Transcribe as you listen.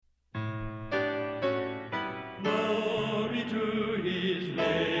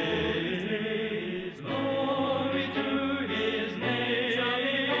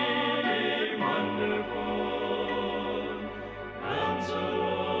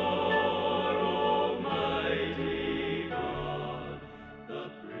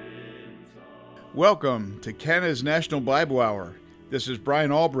Welcome to Canada's National Bible Hour. This is Brian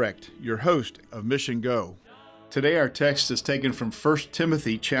Albrecht, your host of Mission Go. Today our text is taken from 1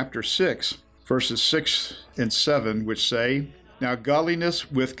 Timothy chapter 6, verses 6 and 7, which say, "Now godliness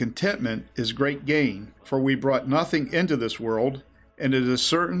with contentment is great gain, for we brought nothing into this world, and it is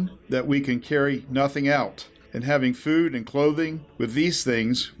certain that we can carry nothing out. And having food and clothing, with these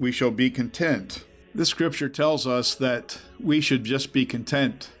things we shall be content." This scripture tells us that we should just be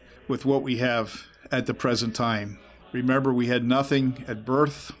content with what we have at the present time. Remember, we had nothing at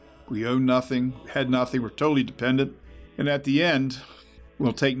birth, we own nothing, had nothing, we're totally dependent. And at the end,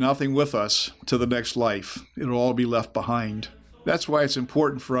 we'll take nothing with us to the next life. It'll all be left behind. That's why it's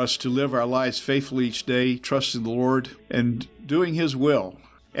important for us to live our lives faithfully each day, trusting the Lord and doing His will,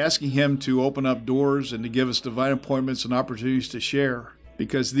 asking Him to open up doors and to give us divine appointments and opportunities to share.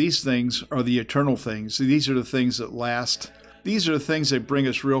 Because these things are the eternal things. These are the things that last. These are the things that bring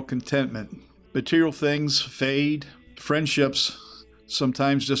us real contentment. Material things fade. Friendships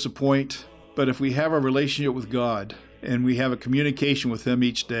sometimes disappoint. But if we have a relationship with God and we have a communication with Him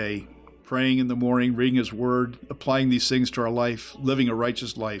each day, praying in the morning, reading His Word, applying these things to our life, living a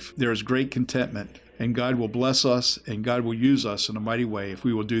righteous life, there is great contentment. And God will bless us and God will use us in a mighty way if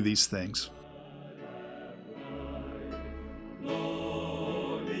we will do these things.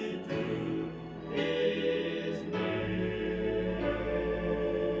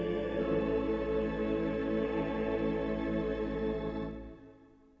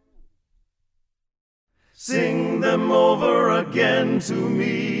 Sing them over again to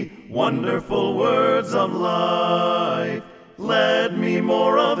me, wonderful words of life. Let me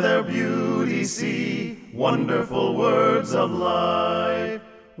more of their beauty see, wonderful words of life.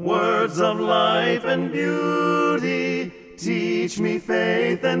 Words of life and beauty, teach me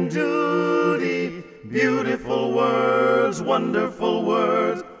faith and duty. Beautiful words, wonderful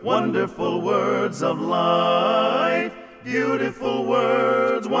words of life. Beautiful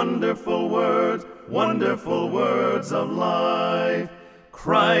words, wonderful words of life.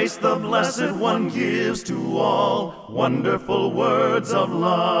 Christ the Blessed One gives to all wonderful words of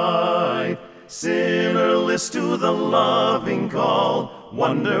life. Sinner list to the loving call,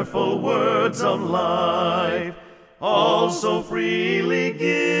 wonderful words of life. All so freely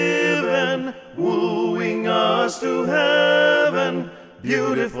given, wooing us to heaven.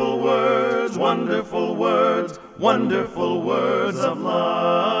 Beautiful words, wonderful words of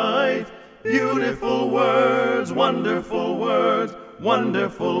life. Beautiful words, wonderful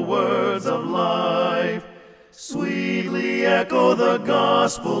words of life. Sweetly echo the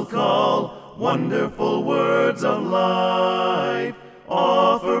gospel call, wonderful words of life.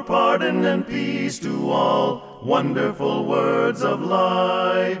 Offer pardon and peace to all, wonderful words of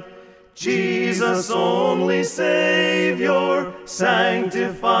life. Jesus only Savior,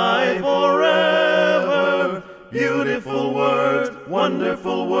 sanctified forever. Beautiful words,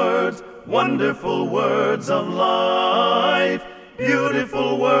 wonderful words of life.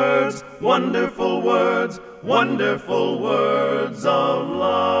 Beautiful words, wonderful words of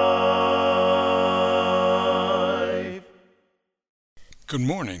life. Good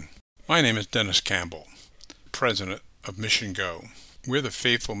morning. My name is Dennis Campbell, President of Mission Go. We're the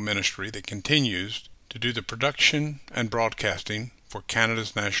faithful ministry that continues to do the production and broadcasting for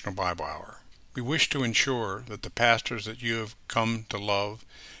Canada's National Bible Hour. We wish to ensure that the pastors that you have come to love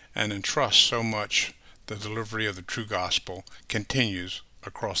and entrust so much the delivery of the true gospel continues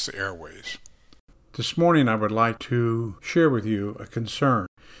across the airways. This morning I would like to share with you a concern.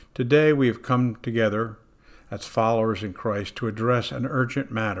 Today we have come together as followers in Christ to address an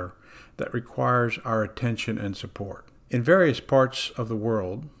urgent matter that requires our attention and support. In various parts of the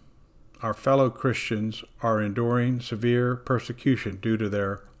world, our fellow Christians are enduring severe persecution due to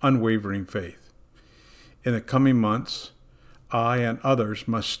their unwavering faith. In the coming months, I and others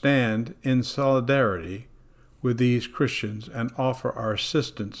must stand in solidarity with these Christians and offer our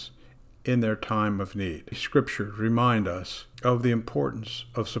assistance in their time of need. Scriptures remind us of the importance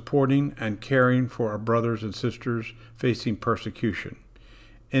of supporting and caring for our brothers and sisters facing persecution.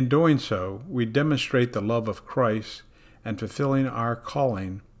 In doing so, we demonstrate the love of Christ and fulfilling our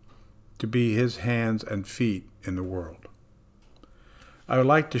calling to be His hands and feet in the world. I would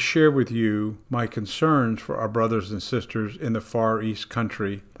like to share with you my concerns for our brothers and sisters in the Far East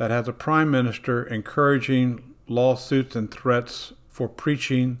country that has a prime minister encouraging lawsuits and threats for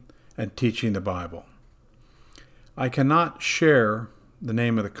preaching and teaching the Bible. I cannot share the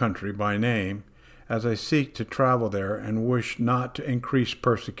name of the country by name as I seek to travel there and wish not to increase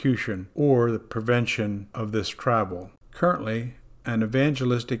persecution or the prevention of this travel. Currently, an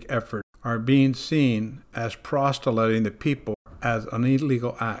evangelistic effort are being seen as proselyting the people as an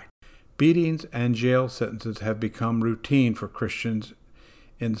illegal act. Beatings and jail sentences have become routine for Christians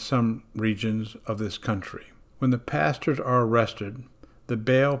in some regions of this country. When the pastors are arrested, the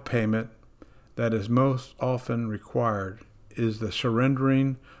bail payment that is most often required is the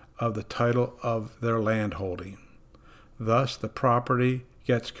surrendering of the title of their landholding. Thus, the property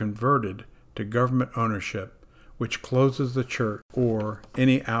gets converted to government ownership, which closes the church or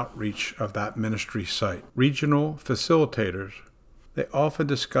any outreach of that ministry site. Regional facilitators, they often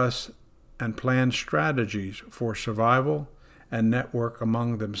discuss and plan strategies for survival and network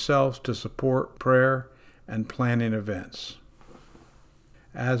among themselves to support prayer and planning events.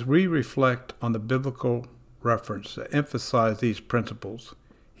 As we reflect on the biblical reference that emphasize these principles,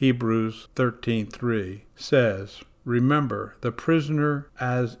 Hebrews 13:3 says, "Remember the prisoner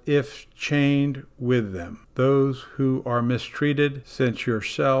as if chained with them, those who are mistreated, since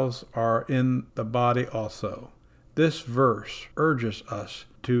yourselves are in the body also." This verse urges us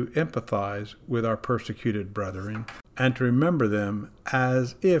to empathize with our persecuted brethren and to remember them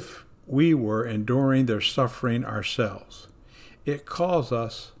as if we were enduring their suffering ourselves. It calls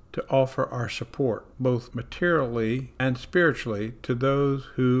us to offer our support, both materially and spiritually, to those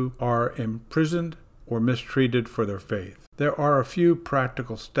who are imprisoned or mistreated for their faith. There are a few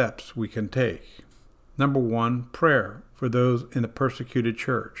practical steps we can take. Number 1, prayer for those in the persecuted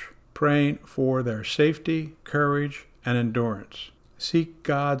church, praying for their safety, courage, and endurance. Seek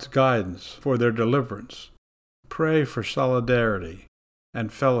God's guidance for their deliverance. Pray for solidarity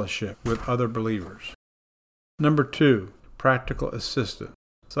and fellowship with other believers. Number 2, practical assistance,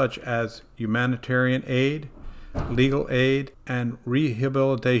 such as humanitarian aid, legal aid, and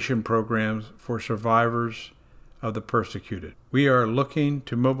rehabilitation programs for survivors of the persecuted. We are looking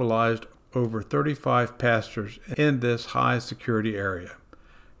to mobilize over 35 pastors in this high security area,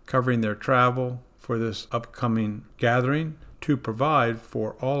 covering their travel for this upcoming gathering. To provide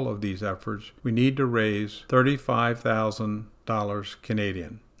for all of these efforts, we need to raise $35,000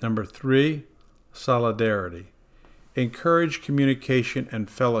 Canadian. Number 3, solidarity. Encourage communication and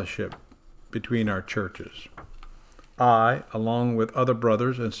fellowship between our churches. I, along with other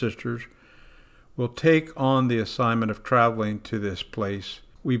brothers and sisters, will take on the assignment of traveling to this place.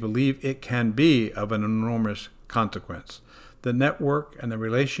 We believe it can be of an enormous consequence. The network and the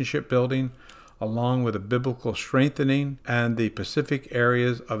relationship building, along with the biblical strengthening and the specific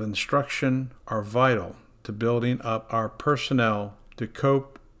areas of instruction, are vital to building up our personnel to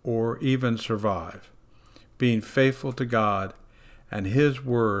cope or even survive, being faithful to God and His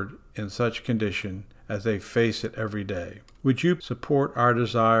Word in such condition as they face it every day. Would you support our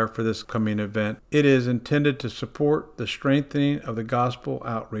desire for this coming event? It is intended to support the strengthening of the gospel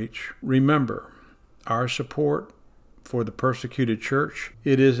outreach. Remember, our support for the persecuted church,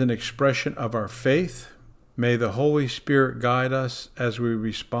 it is an expression of our faith. May the Holy Spirit guide us as we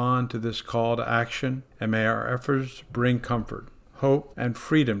respond to this call to action, and may our efforts bring comfort, hope, and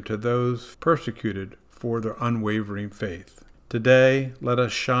freedom to those persecuted for their unwavering faith. Today, let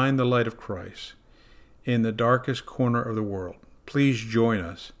us shine the light of Christ in the darkest corner of the world. Please join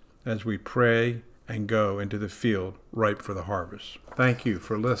us as we pray and go into the field ripe for the harvest. Thank you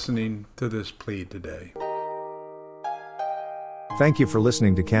for listening to this plea today. Thank you for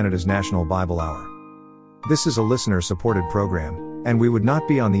listening to Canada's National Bible Hour. This is a listener-supported program, and we would not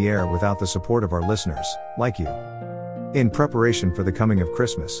be on the air without the support of our listeners, like you. In preparation for the coming of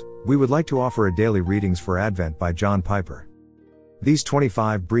Christmas, we would like to offer a daily readings for Advent by John Piper. These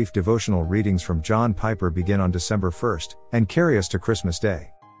 25 brief devotional readings from John Piper begin on December 1st and carry us to Christmas Day.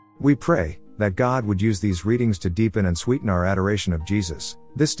 We pray that God would use these readings to deepen and sweeten our adoration of Jesus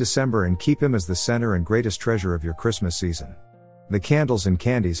this December and keep Him as the center and greatest treasure of your Christmas season. The candles and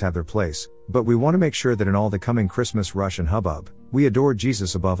candies have their place, but we want to make sure that in all the coming Christmas rush and hubbub, we adore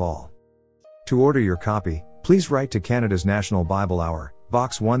Jesus above all. To order your copy, please write to Canada's National Bible Hour,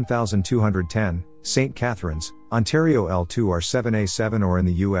 Box 1210, St. Catharines, Ontario L2R7A7, or in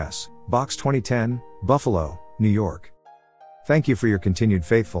the U.S., Box 2010, Buffalo, New York. Thank you for your continued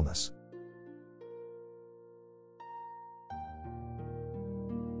faithfulness.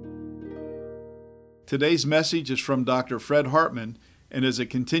 Today's message is from Dr. Fred Hartman and is a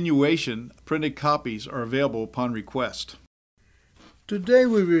continuation. Printed copies are available upon request. Today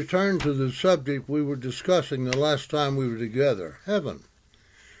we return to the subject we were discussing the last time we were together, heaven.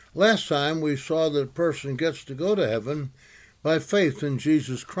 Last time we saw that a person gets to go to heaven by faith in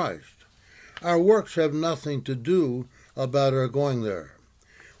Jesus Christ. Our works have nothing to do about our going there.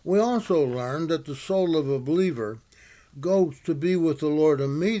 We also learned that the soul of a believer goes to be with the Lord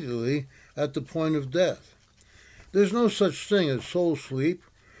immediately at the point of death. There's no such thing as soul sleep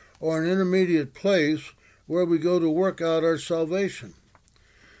or an intermediate place where we go to work out our salvation.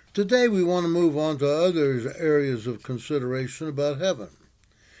 Today we want to move on to other areas of consideration about heaven.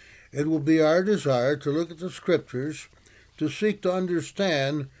 It will be our desire to look at the Scriptures to seek to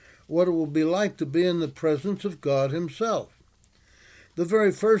understand what it will be like to be in the presence of God Himself. The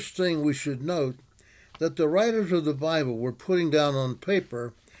very first thing we should note that the writers of the Bible were putting down on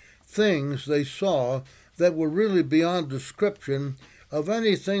paper things they saw that were really beyond description of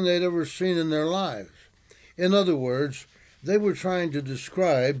anything they'd ever seen in their lives. In other words, they were trying to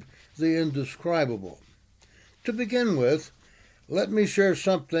describe the indescribable. To begin with, let me share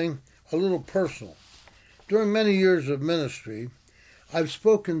something a little personal. During many years of ministry, I've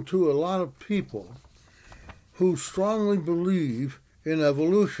spoken to a lot of people who strongly believe in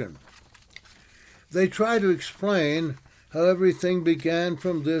evolution. They try to explain how everything began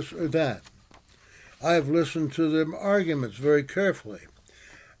from this or that. I have listened to their arguments very carefully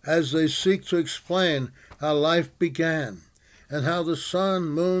as they seek to explain how life began and how the sun,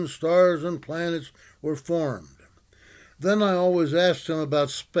 moon, stars, and planets were formed. Then I always ask them about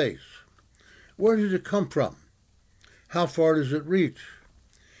space. Where did it come from? How far does it reach?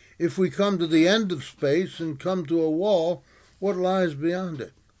 If we come to the end of space and come to a wall, what lies beyond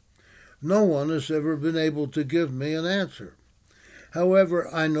it? No one has ever been able to give me an answer. However,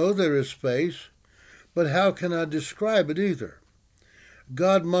 I know there is space, but how can I describe it either?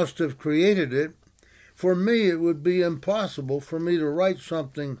 God must have created it. For me, it would be impossible for me to write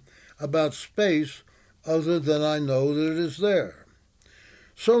something about space other than I know that it is there.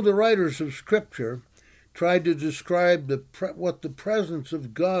 So the writers of Scripture tried to describe what the presence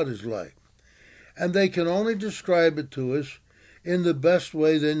of God is like, and they can only describe it to us in the best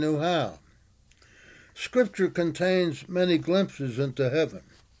way they knew how. Scripture contains many glimpses into heaven.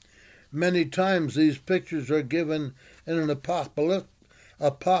 Many times these pictures are given in an apocalyptic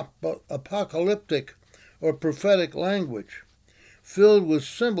or prophetic language, filled with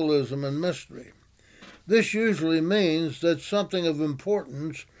symbolism and mystery. This usually means that something of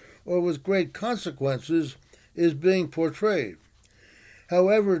importance or with great consequences is being portrayed.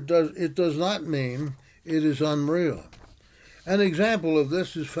 However, it does not mean it is unreal. An example of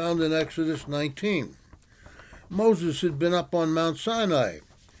this is found in Exodus 19. Moses had been up on Mount Sinai,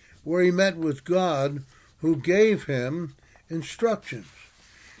 where he met with God, who gave him instructions.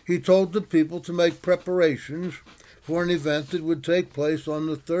 He told the people to make preparations for an event that would take place on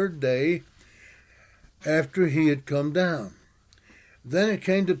the third day after he had come down. Then it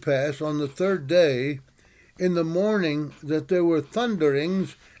came to pass on the third day in the morning that there were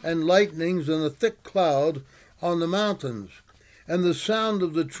thunderings and lightnings and a thick cloud on the mountains, and the sound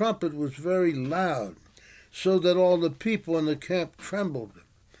of the trumpet was very loud, so that all the people in the camp trembled.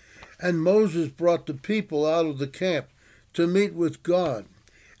 And Moses brought the people out of the camp to meet with God,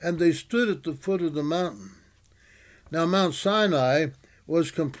 and they stood at the foot of the mountain. Now Mount Sinai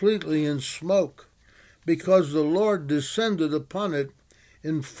was completely in smoke, because the Lord descended upon it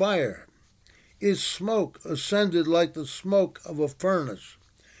in fire. Its smoke ascended like the smoke of a furnace,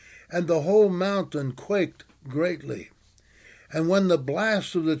 and the whole mountain quaked greatly. And when the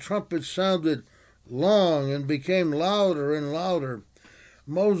blast of the trumpet sounded long and became louder and louder,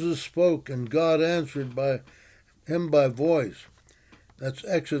 Moses spoke, and God answered him by voice. That's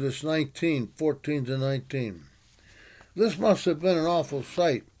Exodus 19:14-19. This must have been an awful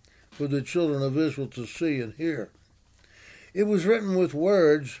sight for the children of Israel to see and hear. It was written with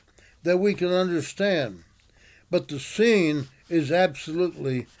words that we can understand, but the scene is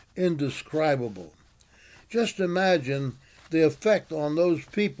absolutely indescribable. Just imagine the effect on those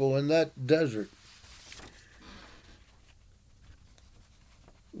people in that desert.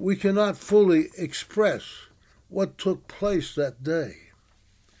 We cannot fully express what took place that day.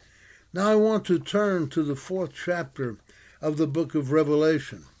 Now I want to turn to the 4th chapter of the book of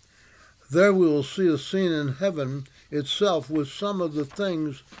Revelation. There we will see a scene in heaven itself with some of the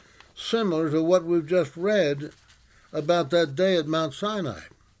things similar to what we've just read about that day at Mount Sinai.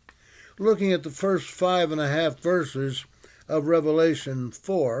 Looking at the first 5.5 verses of Revelation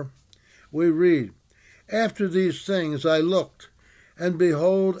 4, we read, "After these things I looked, and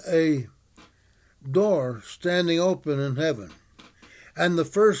behold, a door standing open in heaven. And the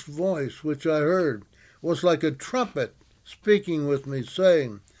first voice which I heard was like a trumpet speaking with me,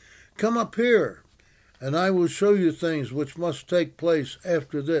 saying, 'Come up here, and I will show you things which must take place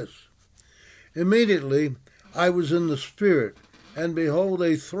after this.' Immediately I was in the Spirit, and behold,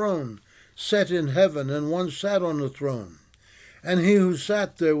 a throne set in heaven, and one sat on the throne. And he who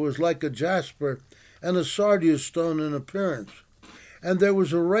sat there was like a jasper and a sardius stone in appearance. And there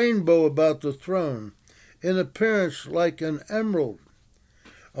was a rainbow about the throne, in appearance like an emerald.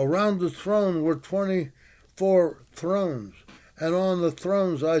 Around the throne were 24 thrones, and on the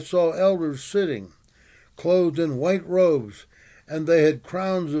thrones I saw elders sitting, clothed in white robes, and they had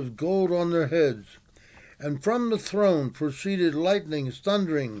crowns of gold on their heads. And from the throne proceeded lightnings,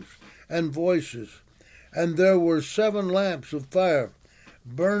 thunderings, and voices. And there were 7 lamps of fire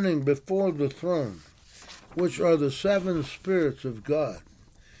burning before the throne, which are the 7 spirits of God.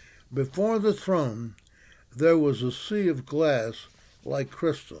 Before the throne there was a sea of glass like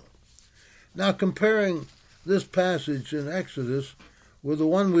crystal. Now, comparing this passage in Exodus with the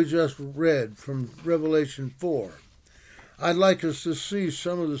one we just read from Revelation 4, I'd like us to see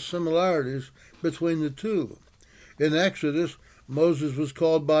some of the similarities between the two. In Exodus, Moses was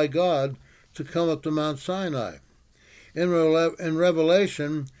called by God to come up to Mount Sinai. In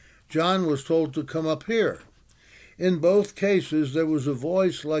Revelation, John was told to come up here. In both cases, there was a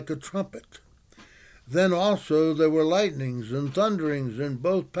voice like a trumpet. Then also there were lightnings and thunderings in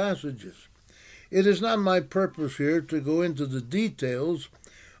both passages. It is not my purpose here to go into the details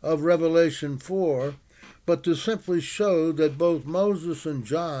of Revelation 4, but to simply show that both Moses and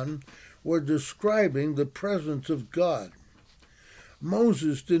John were describing the presence of God.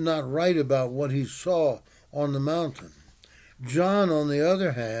 Moses did not write about what he saw on the mountain. John, on the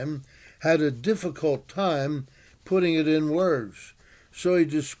other hand, had a difficult time putting it in words, so he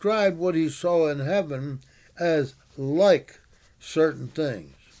described what he saw in heaven as like certain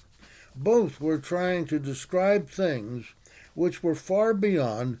things. Both were trying to describe things which were far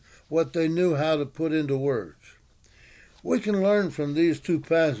beyond what they knew how to put into words. We can learn from these two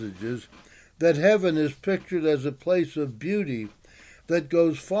passages that heaven is pictured as a place of beauty that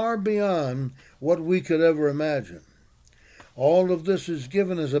goes far beyond what we could ever imagine. All of this is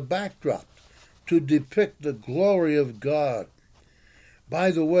given as a backdrop to depict the glory of God.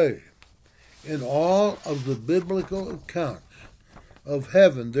 By the way, in all of the biblical accounts of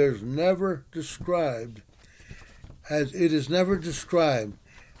heaven, it is never described as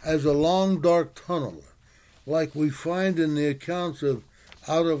a long dark tunnel like we find in the accounts of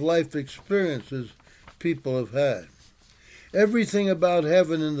out-of-life experiences people have had. Everything about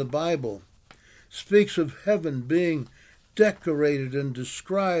heaven in the Bible speaks of heaven being decorated and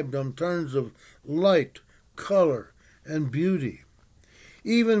described in terms of light, color, and beauty.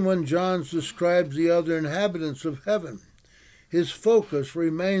 Even when John describes the other inhabitants of heaven, his focus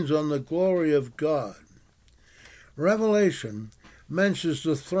remains on the glory of God. Revelation mentions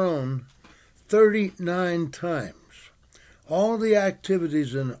the throne 39 times. All the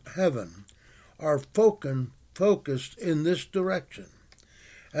activities in heaven are focused in this direction,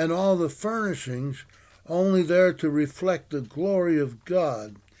 and all the furnishings only there to reflect the glory of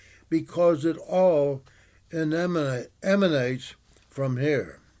God, because it all emanates from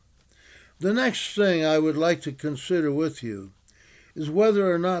here. The next thing I would like to consider with you is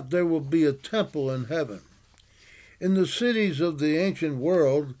whether or not there will be a temple in heaven. In the cities of the ancient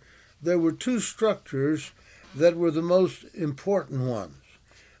world, there were 2 structures that were the most important ones.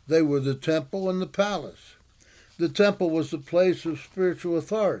 They were the temple and the palace. The temple was the place of spiritual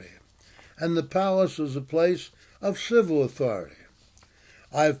authority, and the palace was a place of civil authority.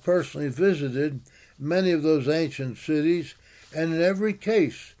 I've personally visited many of those ancient cities, and in every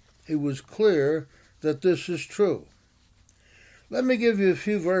case it was clear that this is true. Let me give you a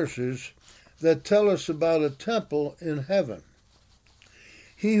few verses that tell us about a temple in heaven.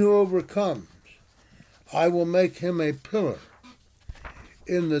 He who overcomes, I will make him a pillar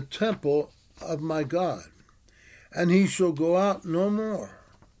in the temple of my God, and he shall go out no more.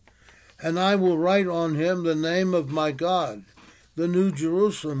 And I will write on him the name of my God, the new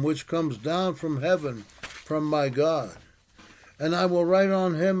Jerusalem, which comes down from heaven from my God. And I will write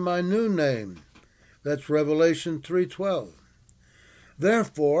on him my new name. That's Revelation 3:12.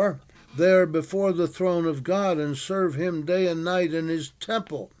 Therefore, they are before the throne of God and serve him day and night in his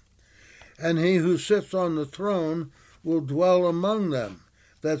temple. And he who sits on the throne will dwell among them.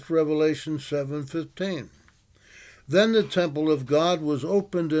 That's Revelation 7:15. Then the temple of God was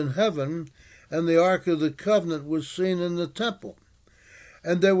opened in heaven, and the Ark of the Covenant was seen in the temple.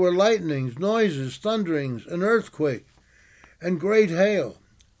 And there were lightnings, noises, thunderings, an earthquake, and great hail.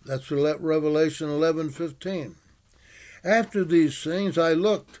 That's Revelation 11:15. After these things I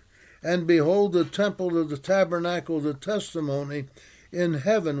looked, and behold, the temple of the tabernacle of the testimony in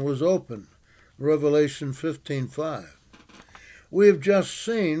heaven was open. Revelation 15:5. We have just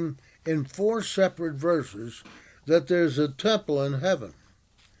seen in 4 separate verses that there's a temple in heaven.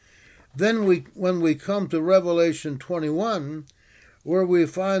 Then when we come to Revelation 21, where we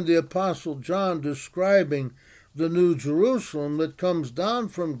find the Apostle John describing the new Jerusalem that comes down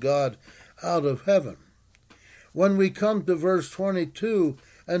from God out of heaven. When we come to verse 22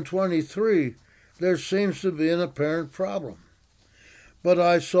 and 23, there seems to be an apparent problem. but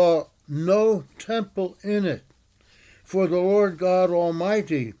I saw no temple in it. For the Lord God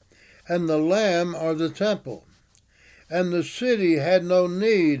Almighty and the Lamb are the temple. And the city had no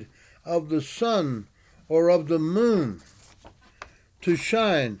need of the sun or of the moon to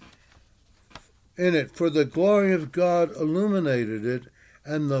shine in it, for the glory of God illuminated it,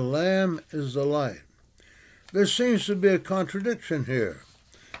 and the Lamb is the light. There seems to be a contradiction here.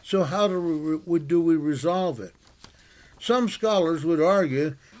 So how do we resolve it? Some scholars would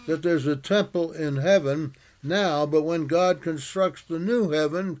argue that there's a temple in heaven now, but when God constructs the new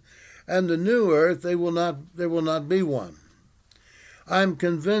heaven and the new earth, there will not be one. I'm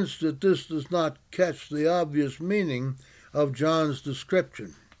convinced that this does not catch the obvious meaning of John's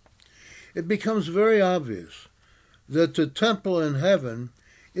description. It becomes very obvious that the temple in heaven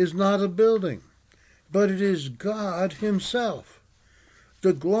is not a building, but it is God himself.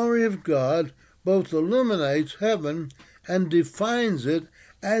 The glory of God both illuminates heaven and defines it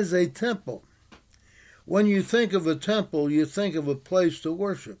as a temple. When you think of a temple, you think of a place to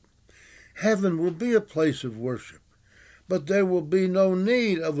worship. Heaven will be a place of worship, but there will be no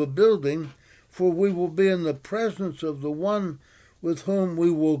need of a building, for we will be in the presence of the one with whom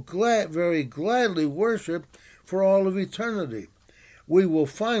we will very gladly worship for all of eternity. We will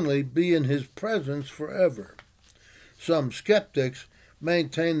finally be in his presence forever. Some skeptics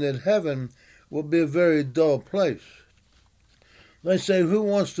maintain that heaven will be a very dull place. They say, who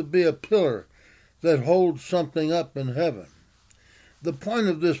wants to be a pillar that holds something up in heaven? The point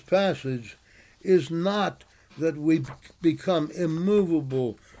of this passage is not that we become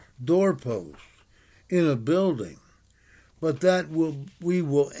immovable doorposts in a building, but that we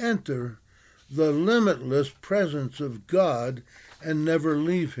will enter the limitless presence of God and never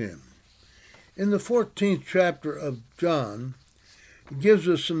leave him. In the 14th chapter of John, it gives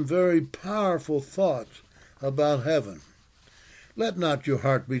us some very powerful thoughts about heaven. Let not your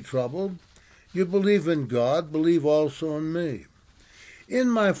heart be troubled. You believe in God, believe also in me. In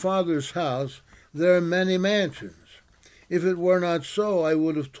my Father's house there are many mansions. If it were not so, I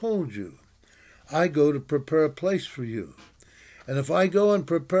would have told you. I go to prepare a place for you. And if I go and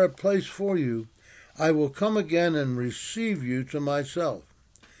prepare a place for you, I will come again and receive you to myself,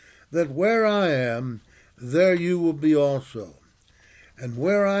 that where I am, there you will be also. And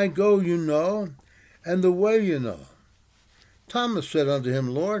where I go you know, and the way you know. Thomas said unto him,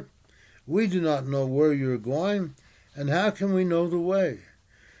 Lord, we do not know where you are going, and how can we know the way?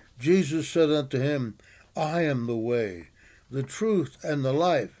 Jesus said unto him, I am the way, the truth, and the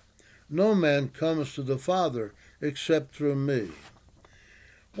life. No man comes to the Father except through me.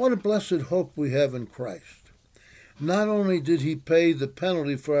 What a blessed hope we have in Christ. Not only did he pay the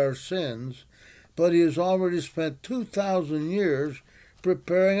penalty for our sins, but he has already spent 2,000 years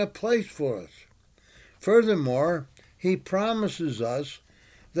preparing a place for us. Furthermore, he promises us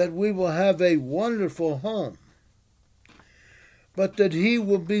that we will have a wonderful home, but that he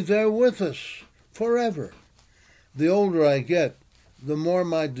will be there with us forever. The older I get, the more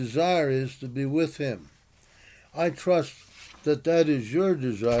my desire is to be with him. I trust that that is your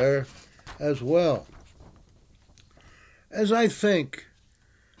desire as well. As I think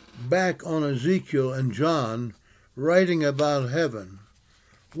back on Ezekiel and John writing about heaven,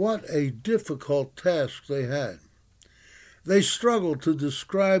 what a difficult task they had. They struggled to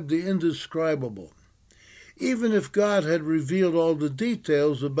describe the indescribable. Even if God had revealed all the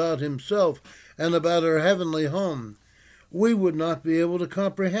details about himself and about our heavenly home, we would not be able to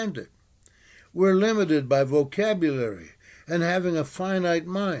comprehend it. We're limited by vocabulary and having a finite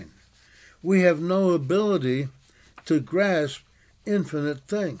mind. We have no ability to grasp infinite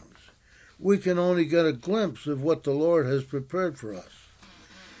things. We can only get a glimpse of what the Lord has prepared for us.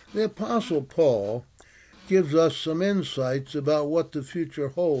 The Apostle Paul gives us some insights about what the future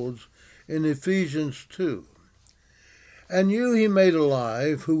holds in Ephesians 2. And you he made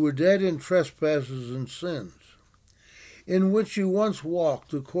alive, who were dead in trespasses and sins, in which you once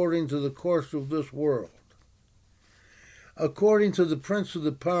walked according to the course of this world, according to the prince of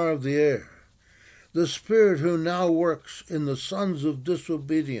the power of the air, the spirit who now works in the sons of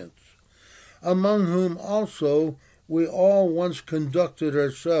disobedience, among whom also we all once conducted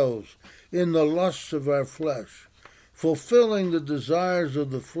ourselves in the lusts of our flesh, fulfilling the desires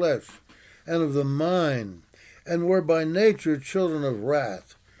of the flesh and of the mind, and were by nature children of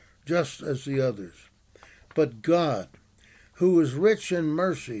wrath, just as the others. But God, who is rich in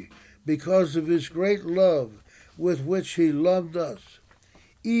mercy, because of his great love with which he loved us,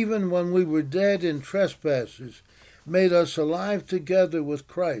 even when we were dead in trespasses, made us alive together with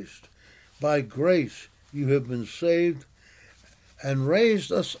Christ. By grace you have been saved, and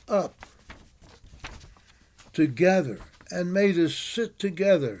raised us up together, and made us sit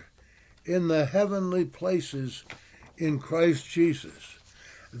together in the heavenly places in Christ Jesus,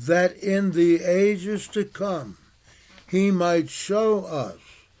 that in the ages to come he might show us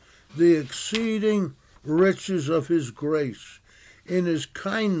the exceeding riches of his grace in his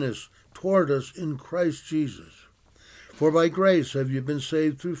kindness toward us in Christ Jesus. For by grace have you been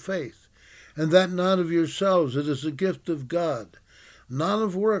saved through faith, and that not of yourselves, it is a gift of God, not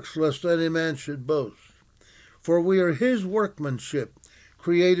of works, lest any man should boast. For we are his workmanship,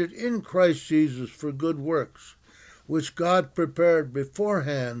 created in Christ Jesus for good works, which God prepared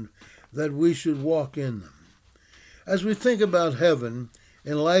beforehand that we should walk in them. As we think about heaven,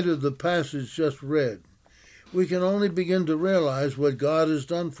 in light of the passage just read, we can only begin to realize what God has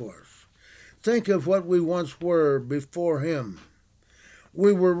done for us. Think of what we once were before him.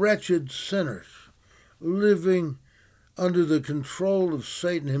 We were wretched sinners, living under the control of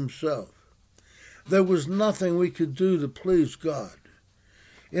Satan himself. There was nothing we could do to please God.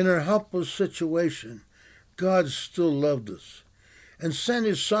 In our helpless situation, God still loved us and sent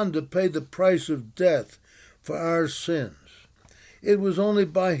his Son to pay the price of death for our sins. It was only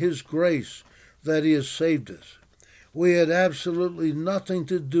by his grace that he has saved us. We had absolutely nothing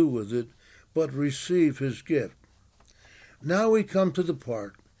to do with it but receive his gift. Now we come to the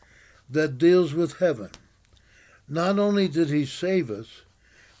part that deals with heaven. Not only did he save us,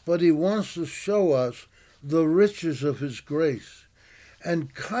 but he wants to show us the riches of his grace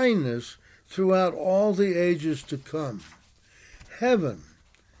and kindness throughout all the ages to come. Heaven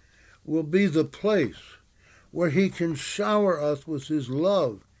will be the place where he can shower us with his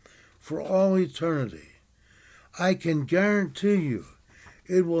love for all eternity. I can guarantee you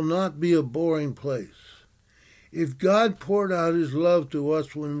it will not be a boring place. If God poured out his love to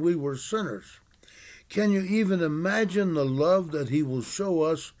us when we were sinners, can you even imagine the love that he will show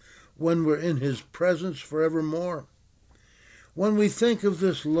us when we're in his presence forevermore? When we think of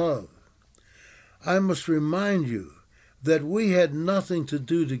this love, I must remind you that we had nothing to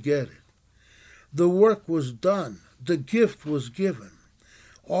do to get it. The work was done. The gift was given.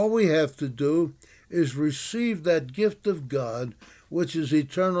 All we have to do is receive that gift of God, which is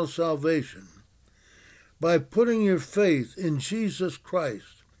eternal salvation, by putting your faith in Jesus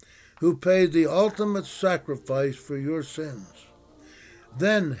Christ, who paid the ultimate sacrifice for your sins.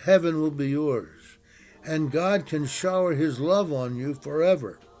 Then heaven will be yours, and God can shower his love on you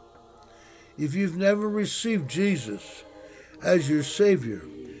forever. If you've never received Jesus as your Savior,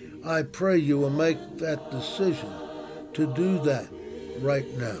 I pray you will make that decision to do that right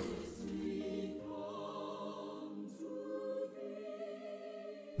now.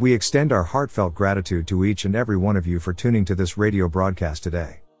 We extend our heartfelt gratitude to each and every one of you for tuning to this radio broadcast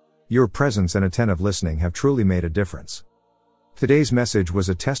today. Your presence and attentive listening have truly made a difference. Today's message was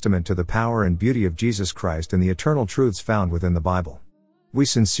a testament to the power and beauty of Jesus Christ and the eternal truths found within the Bible. We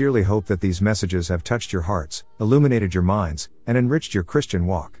sincerely hope that these messages have touched your hearts, illuminated your minds, and enriched your Christian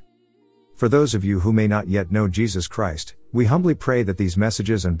walk. For those of you who may not yet know Jesus Christ, we humbly pray that these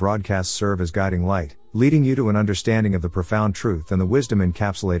messages and broadcasts serve as guiding light, leading you to an understanding of the profound truth and the wisdom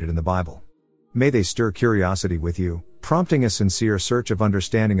encapsulated in the Bible. May they stir curiosity with you, prompting a sincere search of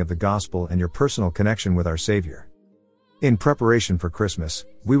understanding of the gospel and your personal connection with our Savior. In preparation for Christmas,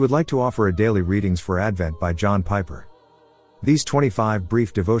 we would like to offer a daily readings for Advent by John Piper. These 25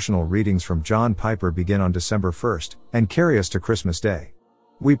 brief devotional readings from John Piper begin on December 1st and carry us to Christmas Day.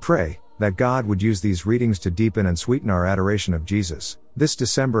 We pray that God would use these readings to deepen and sweeten our adoration of Jesus this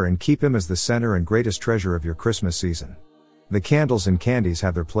December and keep him as the center and greatest treasure of your Christmas season. The candles and candies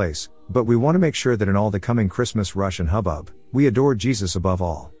have their place, but we want to make sure that in all the coming Christmas rush and hubbub, we adore Jesus above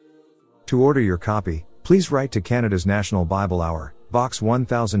all. To order your copy, please write to Canada's National Bible Hour, Box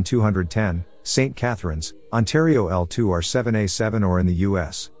 1210, St. Catharines, Ontario L2R7A7, or in the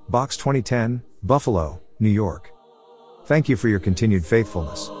U.S., Box 2010, Buffalo, New York. Thank you for your continued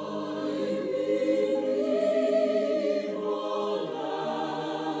faithfulness.